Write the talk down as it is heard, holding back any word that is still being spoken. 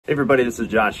Hey everybody, this is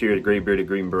Josh here at Gray Bearded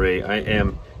Green Beret. I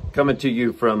am coming to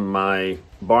you from my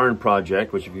barn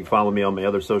project, which if you follow me on my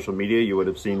other social media, you would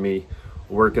have seen me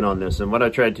working on this. And what I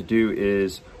tried to do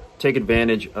is take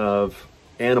advantage of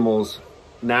animals'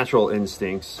 natural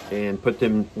instincts and put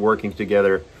them working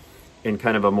together in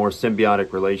kind of a more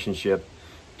symbiotic relationship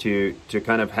to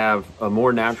kind of have a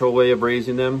more natural way of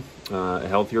raising them, a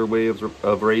healthier way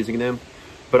of raising them,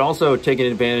 but also taking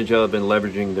advantage of and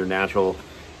leveraging their natural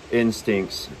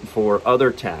instincts for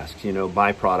other tasks, you know,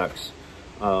 byproducts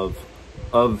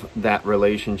of that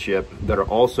relationship that are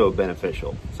also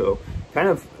beneficial. So kind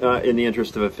of in the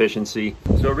interest of efficiency.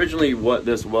 So originally what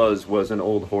this was an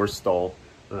old horse stall,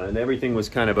 and everything was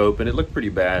kind of open. It looked pretty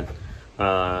bad,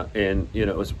 and you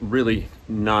know, it was really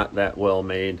not that well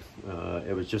made.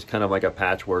 It was just kind of like a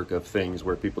patchwork of things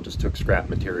where people just took scrap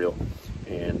material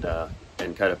and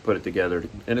kind of put it together.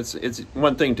 And it's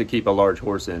one thing to keep a large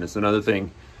horse in, it's another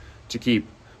thing to keep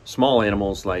small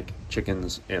animals like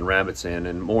chickens and rabbits in,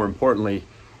 and more importantly,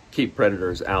 keep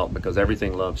predators out, because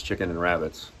everything loves chicken and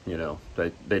rabbits, you know,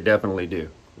 they definitely do.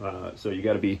 So you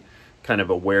got to be kind of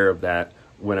aware of that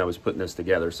when I was putting this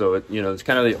together. So it, you know, it's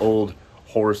kind of the old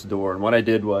horse door, and what I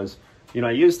did was, you know,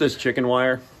 I used this chicken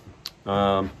wire,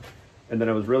 and then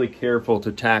I was really careful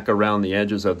to tack around the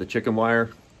edges of the chicken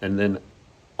wire, and then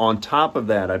on top of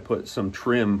that I put some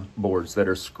trim boards that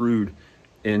are screwed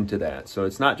into that. So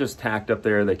it's not just tacked up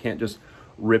there. They can't just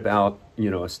rip out,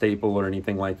 you know, a staple or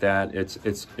anything like that.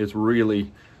 It's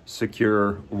really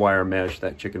secure wire mesh,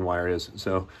 that chicken wire is.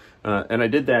 So and I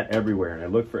did that everywhere, and I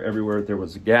looked for everywhere there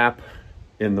was a gap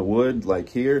in the wood, like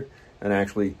here, and I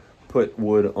actually put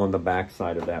wood on the back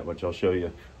side of that, which I'll show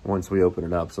you once we open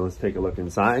it up. So let's take a look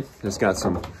inside. It's got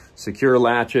some secure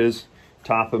latches,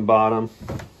 top and bottom.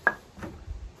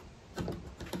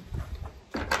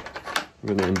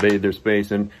 I'm going to invade their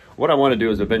space, and what I want to do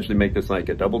is eventually make this like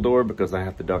a double door, because I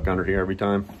have to duck under here every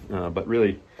time. But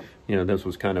really, you know, this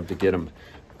was kind of to get them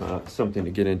something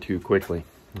to get into quickly.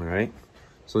 All right,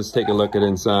 so let's take a look at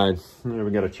inside.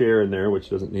 We got a chair in there, which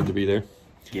doesn't need to be there.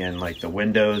 Again, like the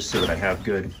windows, so that I have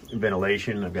good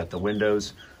ventilation. I've got the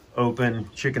windows open,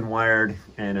 chicken wired,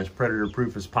 and as predator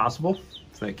proof as possible,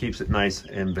 so that keeps it nice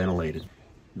and ventilated.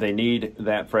 They need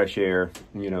that fresh air,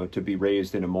 you know, to be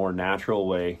raised in a more natural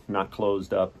way, not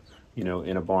closed up, you know,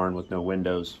 in a barn with no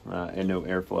windows and no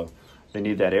airflow. They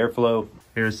need that airflow.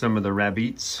 Here's some of the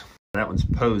rabbits. That one's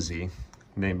Posy,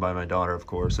 named by my daughter, of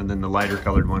course. And then the lighter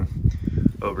colored one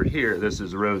over here, this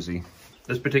is Rosie.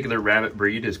 This particular rabbit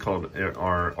breed is called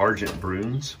our Argent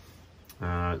Bruins.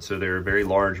 So they're a very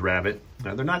large rabbit.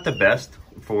 Now, they're not the best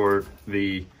for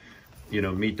the, you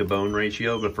know, meat to bone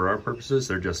ratio, but for our purposes,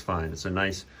 they're just fine. It's a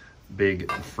nice, big,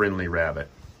 friendly rabbit.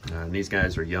 And these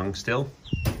guys are young still.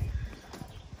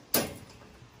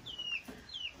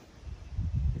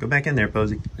 Go back in there,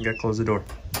 Posy. I gotta close the door.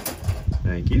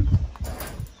 Thank you.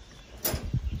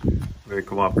 Very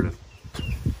cooperative.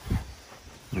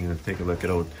 I'm gonna take a look at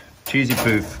old Cheesy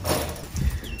Poof.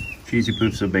 Cheesy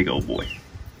Poof's a big old boy.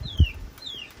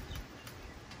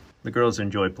 The girls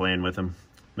enjoy playing with him,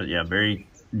 but yeah, very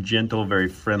gentle, very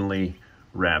friendly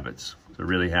rabbits. So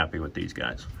really happy with these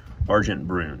guys. Argent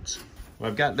Bruins. Well,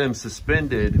 I've got them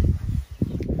suspended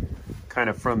kind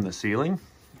of from the ceiling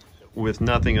with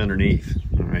nothing underneath,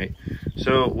 all right?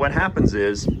 So what happens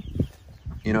is,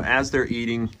 you know, as they're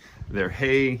eating their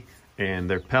hay and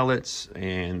their pellets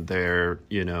and they're,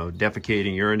 you know,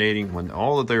 defecating, urinating, when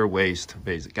all of their waste,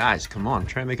 guys, come on,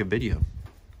 try to make a video.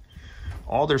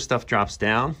 All their stuff drops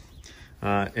down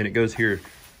and it goes here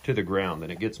to the ground,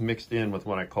 and it gets mixed in with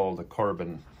what I call the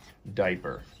carbon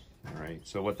diaper. All right,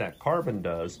 so what that carbon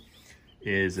does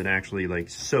is it actually like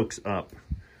soaks up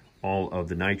all of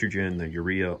the nitrogen, the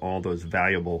urea, all those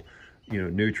valuable, you know,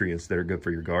 nutrients that are good for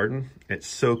your garden. It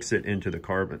soaks it into the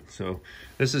carbon. So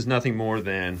this is nothing more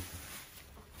than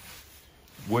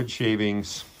wood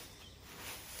shavings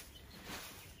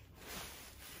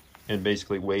and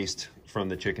basically waste from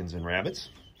the chickens and rabbits.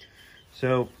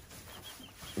 So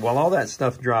while all that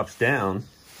stuff drops down,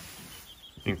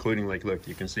 including, like, look,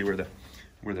 you can see where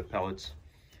the pellets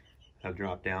have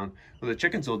dropped down. Well, the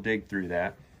chickens will dig through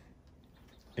that,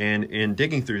 and in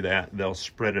digging through that, they'll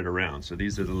spread it around. So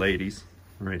these are the ladies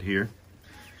right here.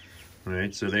 All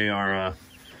right, so they are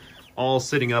all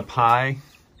sitting up high,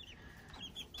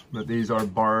 but these are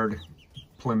barred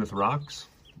Plymouth Rocks,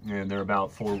 and they're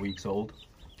about 4 weeks old.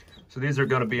 So these are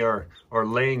going to be our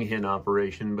laying hen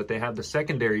operation, but they have the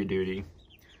secondary duty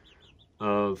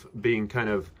of being kind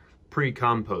of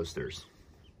pre-composters.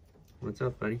 What's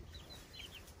up, buddy?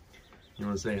 You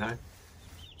want to say hi?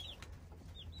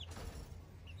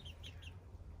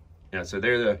 Yeah, so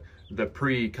they're the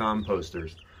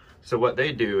pre-composters. So what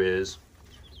they do is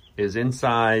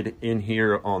inside in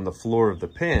here on the floor of the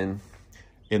pen,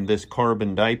 in this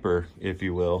carbon diaper, if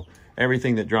you will,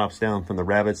 everything that drops down from the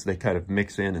rabbits, they kind of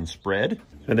mix in and spread.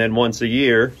 And then once a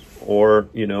year, or,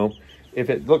 you know, if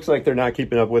it looks like they're not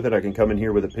keeping up with it, I can come in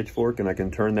here with a pitchfork and I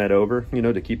can turn that over, you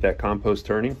know, to keep that compost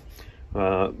turning.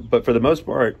 But for the most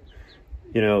part,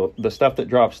 you know, the stuff that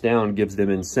drops down gives them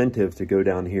incentive to go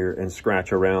down here and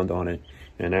scratch around on it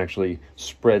and actually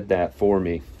spread that for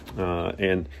me.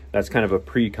 And that's kind of a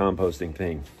pre-composting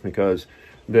thing, because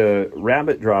the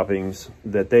rabbit droppings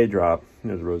that they drop,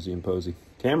 there's Rosie and Posey,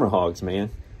 camera hogs, man.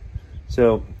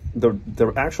 So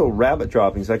the actual rabbit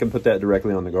droppings, I can put that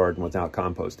directly on the garden without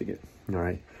composting it, all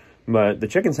right? But the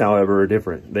chickens, however, are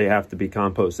different. They have to be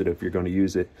composted if you're going to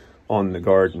use it on the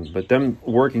garden. But them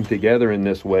working together in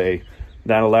this way,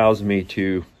 that allows me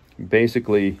to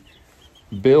basically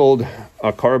build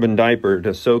a carbon diaper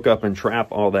to soak up and trap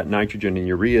all that nitrogen and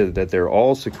urea that they're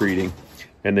all secreting,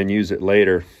 and then use it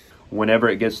later. Whenever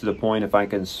it gets to the point, if I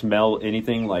can smell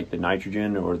anything like the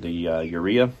nitrogen or the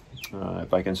urea,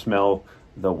 if I can smell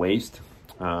the waste,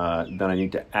 then I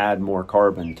need to add more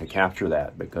carbon to capture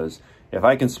that, because if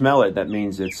I can smell it, that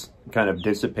means it's kind of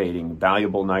dissipating.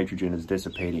 Valuable nitrogen is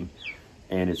dissipating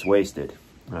and it's wasted.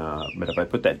 But if I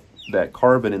put that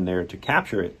carbon in there to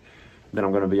capture it, then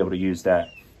I'm going to be able to use that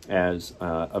as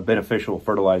a beneficial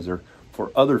fertilizer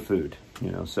for other food.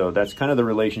 You know, so that's kind of the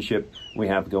relationship we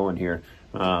have going here.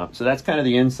 So that's kind of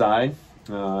the inside,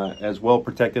 as well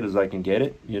protected as I can get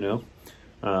it, you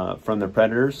know, from the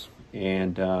predators,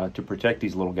 and to protect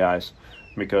these little guys,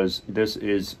 because this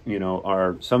is, you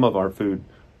know, some of our food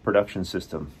production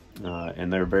system,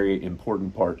 and they're a very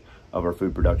important part of our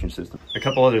food production system. A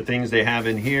couple other things they have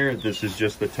in here. This is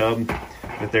just the tub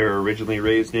that they were originally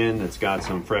raised in that's got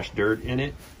some fresh dirt in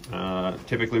it.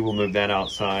 Typically we'll move that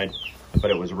outside,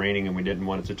 but it was raining and we didn't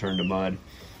want it to turn to mud.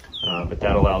 But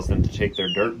that allows them to take their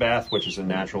dirt bath, which is a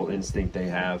natural instinct they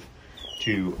have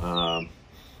to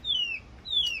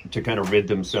kind of rid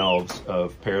themselves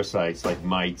of parasites like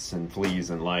mites and fleas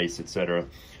and lice, etc.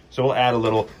 So we'll add a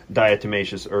little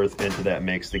diatomaceous earth into that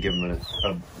mix to give them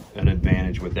an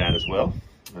advantage with that as well.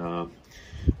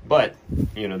 But,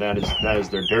 you know, that is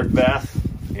their dirt bath,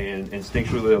 and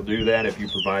instinctually they'll do that if you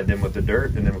provide them with the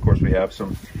dirt. And then of course we have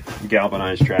some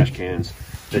galvanized trash cans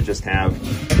that just have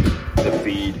the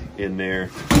feed in there,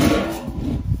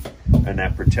 and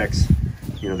that protects,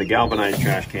 you know, the galvanized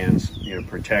trash cans, you know,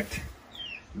 protect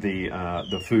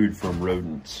the food from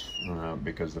rodents,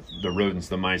 because the rodents,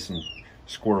 the mice and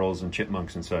squirrels and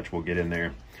chipmunks and such, will get in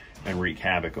there and wreak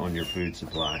havoc on your food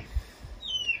supply.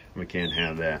 We can't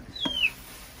have that.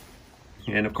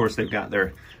 And of course they've got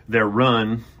their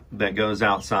run that goes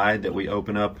outside that we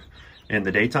open up in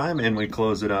the daytime and we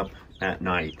close it up at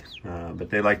night. But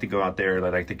they like to go out there, they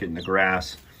like to get in the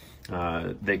grass,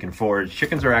 they can forage.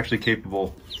 Chickens are actually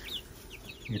capable,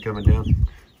 you coming down?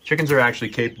 Chickens are actually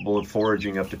capable of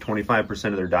foraging up to 25%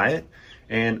 of their diet,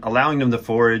 and allowing them to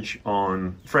forage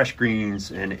on fresh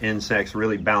greens and insects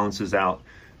really balances out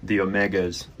the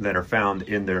omegas that are found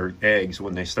in their eggs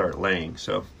when they start laying.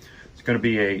 So it's going to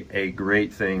be a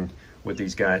great thing with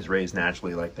these guys raised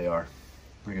naturally like they are.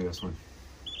 Look at this one.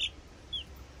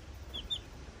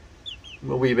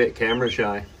 I'm a wee bit camera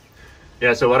shy.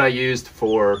 Yeah, so what I used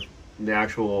for the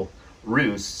actual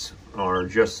roosts are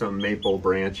just some maple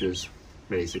branches,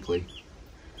 basically,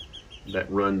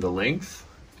 that run the length,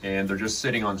 and they're just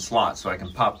sitting on slots, so I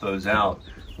can pop those out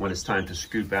when it's time to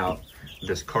scoop out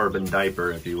this carbon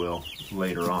diaper, if you will,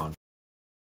 later on.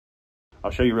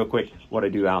 I'll show you real quick what I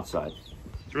do outside.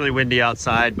 It's really windy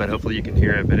outside, but hopefully you can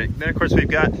hear it. But then of course we've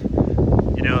got,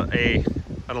 you know, an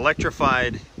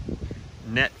electrified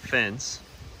net fence,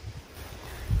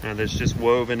 and it's just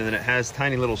woven, and then it has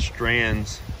tiny little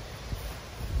strands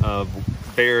of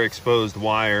bare exposed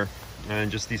wire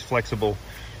and just these flexible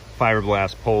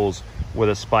fiberglass poles with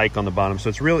a spike on the bottom. So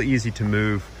it's real easy to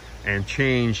move and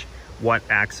change what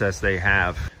access they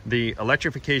have. The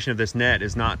electrification of this net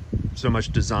is not so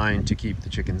much designed to keep the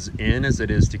chickens in as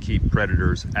it is to keep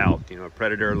predators out. You know, a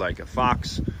predator like a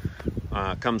fox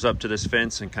comes up to this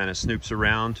fence and kind of snoops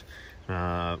around.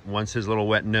 Once his little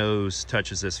wet nose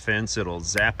touches this fence, it'll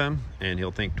zap him, and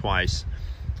he'll think twice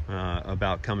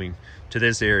about coming to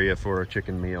this area for a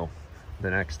chicken meal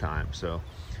the next time. So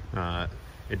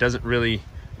it doesn't really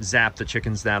zap the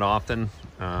chickens that often,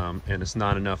 and it's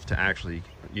not enough to actually,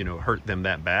 you know, hurt them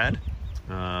that bad.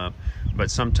 But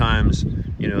sometimes,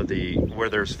 you know, where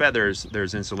there's feathers,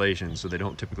 there's insulation, so they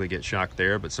don't typically get shocked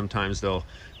there. But sometimes they'll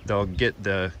get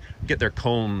their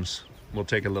combs will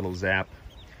take a little zap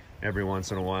every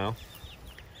once in a while.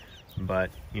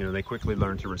 but you know, they quickly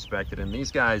learn to respect it. And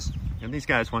these guys,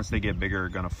 once they get bigger, are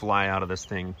going to fly out of this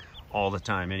thing all the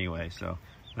time anyway. So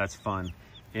that's fun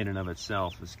in and of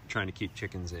itself, is trying to keep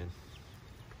chickens in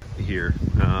here.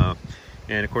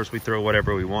 And of course we throw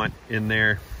whatever we want in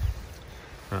there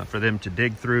for them to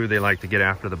dig through. They like to get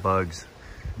after the bugs,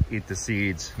 eat the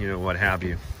seeds, you know, what have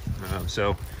you.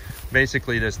 So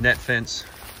basically this net fence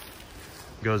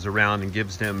goes around and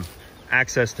gives them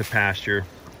access to pasture.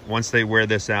 Once they wear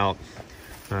this out,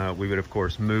 we would of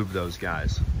course move those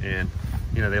guys. And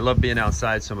you know, they love being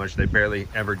outside so much they barely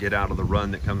ever get out of the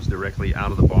run that comes directly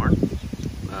out of the barn.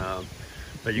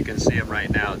 But you can see them right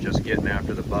now just getting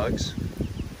after the bugs.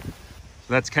 So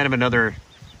that's kind of another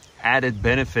added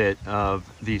benefit of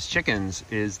these chickens,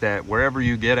 is that wherever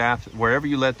you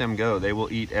let them go, they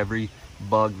will eat every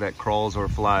bug that crawls or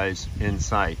flies in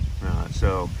sight.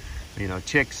 So you know,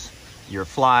 ticks, your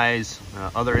flies,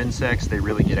 other insects, they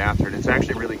really get after it. It's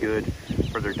actually really good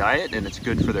for their diet, and it's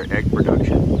good for their egg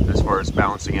production as far as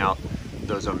balancing out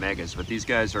those omegas. But these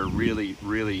guys are really,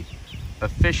 really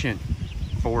efficient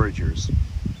foragers,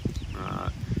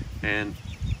 and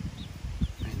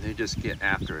they just get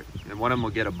after it. And one of them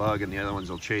will get a bug and the other ones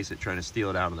will chase it, trying to steal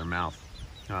it out of their mouth.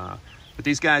 But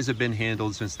these guys have been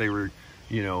handled since they were,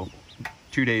 you know,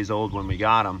 2 days old when we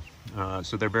got them.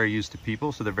 So they're very used to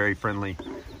people, so they're very friendly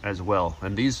as well.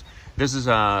 And this is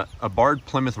a barred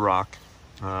Plymouth Rock,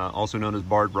 also known as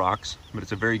barred rocks, but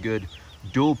it's a very good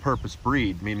dual purpose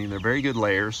breed, meaning they're very good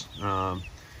layers,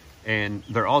 and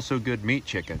they're also good meat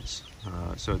chickens.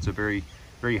 So it's a very,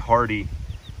 very hardy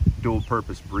dual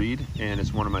purpose breed, and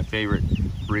it's one of my favorite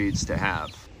breeds to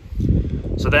have.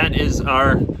 So that is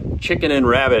our chicken and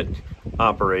rabbit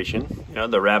operation. You know,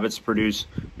 the rabbits produce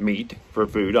meat for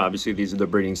food. Obviously these are the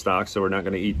breeding stocks, so we're not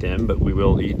going to eat them, but we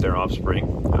will eat their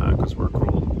offspring because we're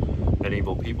cruel and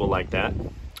evil people like that.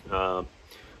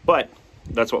 But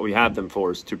that's what we have them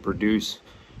for, is to produce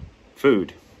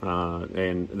food.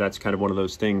 And that's kind of one of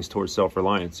those things towards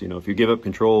self-reliance. You know, if you give up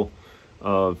control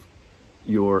of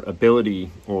your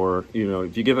ability, or, you know,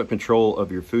 if you give up control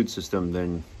of your food system,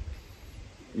 then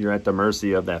you're at the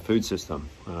mercy of that food system.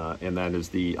 And that is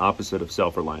the opposite of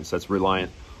self-reliance. That's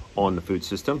reliant on the food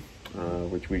system,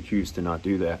 which we choose to not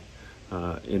do that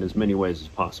in as many ways as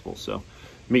possible. So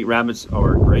meat rabbits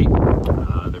are great.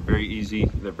 They're very easy.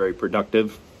 They're very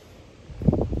productive.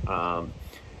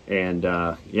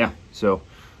 Yeah, so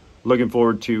looking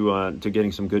forward to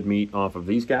getting some good meat off of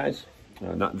these guys.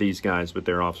 Not these guys, but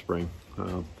their offspring.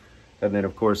 And then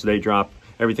of course they drop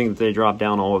everything that they drop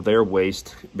down, all of their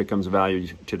waste becomes value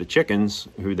to the chickens,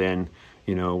 who then,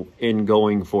 you know, in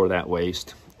going for that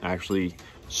waste, actually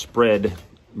spread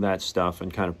that stuff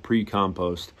and kind of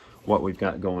pre-compost what we've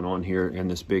got going on here in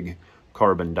this big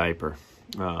carbon diaper.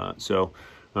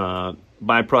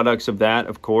 Byproducts of that,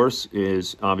 of course,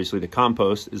 is obviously the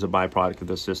compost is a byproduct of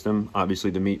the system.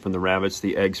 Obviously the meat from the rabbits,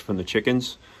 the eggs from the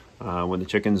chickens. When the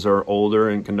chickens are older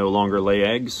and can no longer lay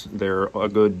eggs, they're a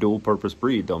good dual-purpose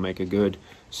breed. They'll make a good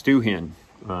stew hen.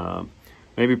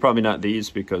 Maybe probably not these,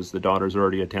 because the daughters are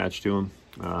already attached to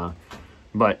them.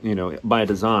 But, you know, by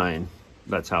design,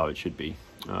 that's how it should be.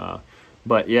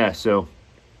 But yeah, so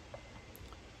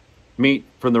meat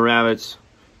from the rabbits,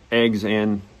 eggs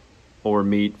and or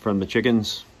meat from the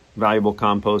chickens, valuable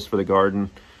compost for the garden,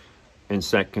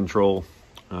 insect control.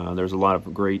 There's a lot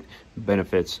of great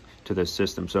benefits to this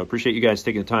system. So I appreciate you guys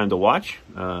taking the time to watch,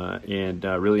 and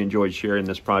really enjoyed sharing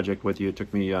this project with you. It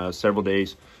took me several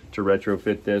days to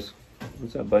retrofit this.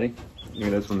 What's up, buddy? Look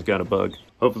at this one's got a bug.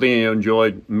 Hopefully you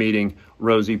enjoyed meeting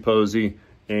Rosie Posey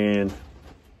and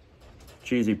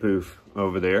Cheesy Poof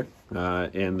over there,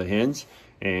 and the hens.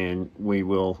 And we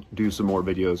will do some more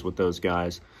videos with those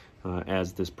guys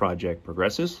as this project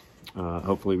progresses.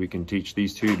 Hopefully we can teach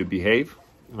these two to behave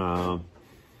and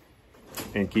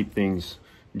keep things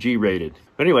G-rated.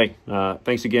 But anyway,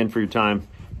 thanks again for your time.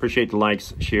 Appreciate the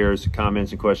likes, shares,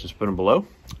 comments, and questions. Put them below.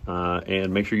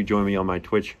 And make sure you join me on my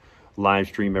Twitch live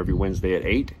stream every Wednesday at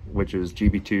 8, which is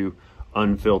GB2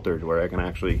 Unfiltered, where I can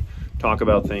actually talk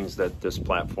about things that this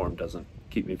platform doesn't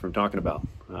keep me from talking about.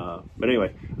 But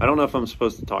anyway, I don't know if I'm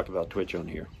supposed to talk about Twitch on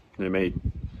here. They may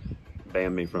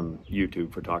ban me from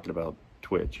YouTube for talking about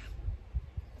Twitch.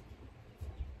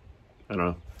 I don't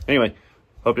know. Anyway,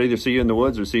 hope to either see you in the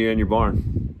woods or see you in your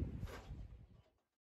barn.